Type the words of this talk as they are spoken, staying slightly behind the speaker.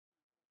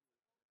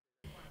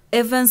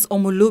Evans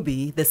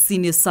Omulubi, the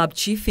senior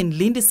sub-chief in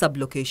Lindi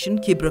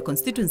sublocation, Kibra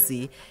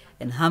constituency,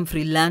 and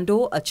Humphrey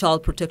Lando, a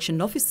child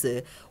protection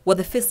officer, were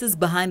the faces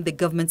behind the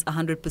government's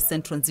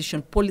 100%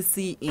 transition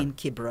policy in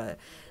Kibra.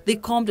 They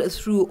combed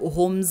through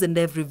homes and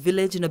every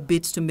village in a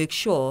bid to make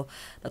sure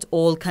that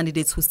all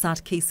candidates who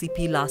start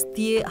KCP last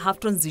year have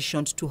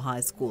transitioned to high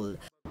school.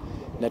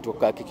 Na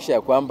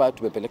tukahakikisha kwamba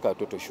tumepeleka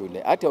watoto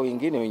shule. Hata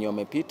wengine wenye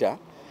wamepita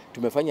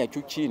tumefanya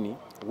juu chini,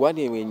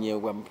 wale wenye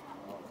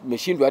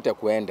wameshindwa hata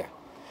kuenda.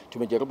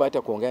 Tumejaribu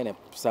hata kuongea na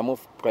some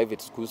of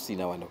private schools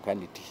in our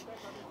locality.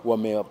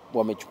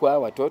 Wamechukua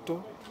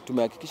watoto,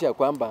 tumehakikisha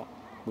kwamba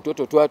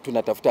mtoto tu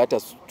tunatafuta hata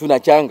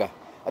tunachanga,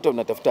 hata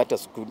unatafuta hata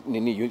school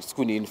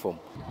uniform.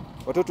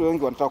 Watoto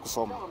wengi wanataka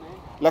kusoma,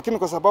 lakini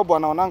kwa sababu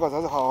wanaonanga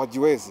sasa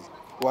hawajiwezi,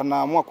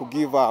 wanaamua ku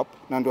give up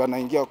na ndio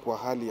wanaingia kwa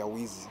hali ya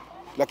wizi.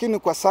 Lakini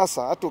kwa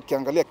sasa hata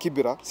ukiangalia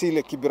Kibra, si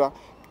ile Kibra,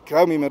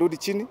 crime imerudi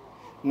chini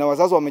na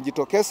wazazi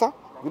wamejitokeza,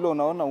 vile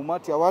unaona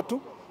umati ya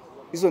watu,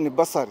 hizo ni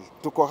basari.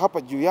 Tuko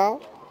hapa juu yao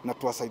na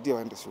tuwasaidie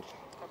waende shule.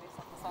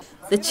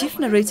 The chief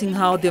narrating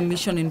how their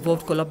mission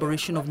involved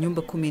collaboration of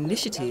Nyumba Kumi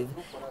initiative,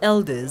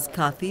 elders,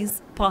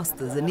 kathis,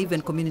 pastors and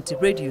even community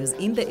radios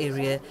in the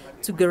area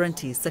to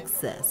guarantee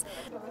success.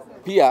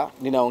 Pia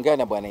ninaongea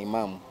na bwana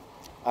imamu.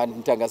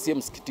 Nitangazie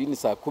msikitini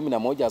saa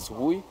 11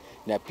 asubuhi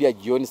na pia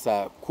jioni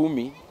saa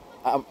 10,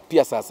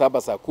 pia saa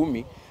 7 saa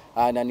 10,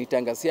 na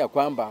nitangazia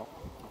kwamba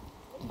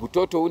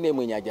mtoto ule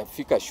mwenye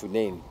hajafika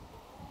shuleni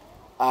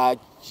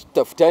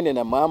tafutane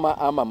na mama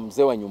ama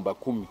mzee wa Nyumba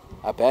Kumi,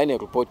 apeane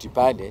ripoti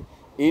pale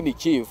ili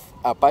chief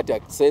apate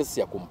access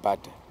ya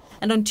kumpata.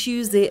 And on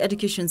Tuesday,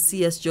 Education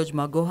CS George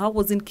Magoha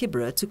was in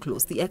Kibra to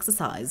close the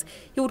exercise.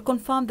 He would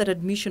confirm that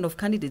admission of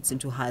candidates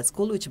into high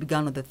school, which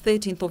began on the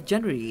 13th of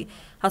January,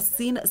 has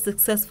seen a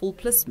successful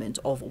placement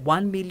of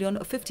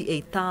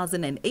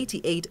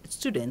 1,058,088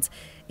 students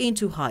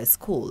into high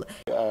school.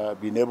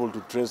 Been able to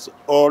trace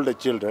all the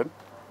children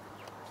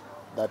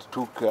that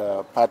took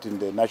part in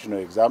the national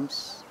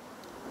exams,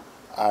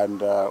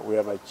 and we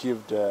have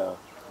achieved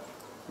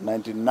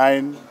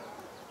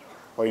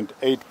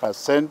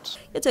 99.8%.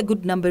 Yet a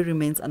good number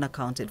remains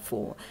unaccounted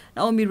for.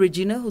 Naomi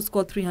Regina, who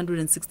scored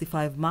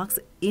 365 marks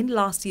in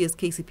last year's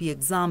KCP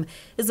exam,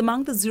 is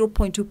among the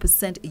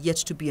 0.2% yet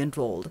to be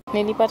enrolled.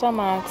 Nilipata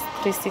marks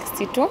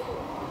 362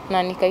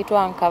 na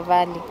nikaitwa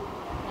Ankavali.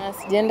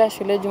 Sijaenda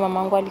shule juu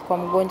mamangu alikuwa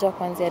mgonjwa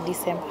kuanzia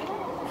December.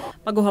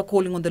 Magoha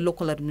calling on the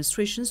local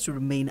administrations to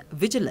remain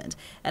vigilant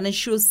and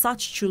ensure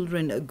such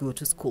children go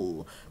to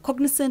school.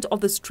 Cognizant of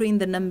the strain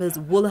the numbers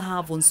will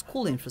have on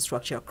school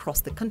infrastructure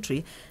across the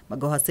country,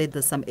 Magoha said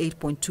that some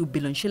 8.2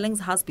 billion shillings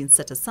has been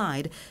set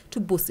aside to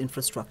boost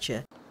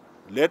infrastructure.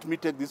 Let me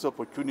take this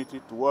opportunity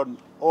to warn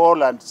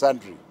all and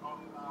sundry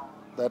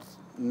that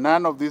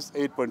none of this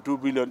 8.2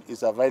 billion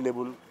is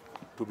available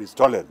to be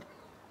stolen.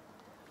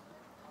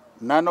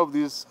 None of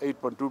this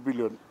 8.2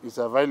 billion is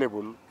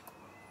available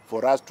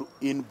for us to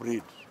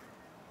inbreed.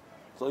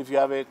 So if you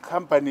have a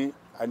company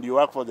and you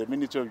work for the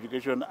Ministry of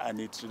Education and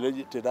its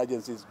related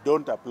agencies,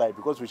 don't apply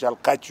because we shall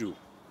catch you.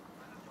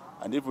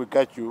 And if we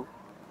catch you,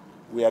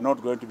 we are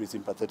not going to be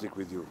sympathetic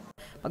with you.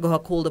 Magoha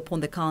called upon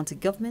the county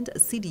government,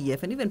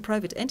 CDF and even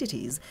private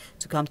entities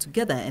to come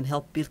together and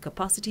help build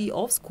capacity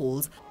of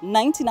schools.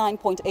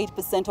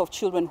 99.8% of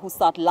children who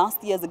start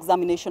last year's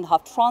examination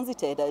have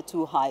transited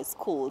to high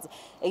schools.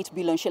 8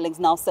 billion shillings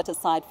now set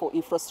aside for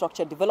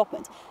infrastructure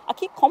development, a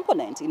key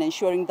component in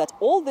ensuring that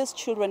all these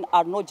children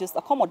are not just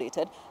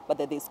accommodated, but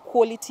that there's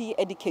quality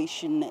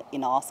education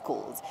in our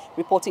schools.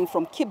 Reporting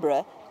from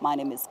Kibra, my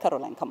name is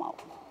Kamau.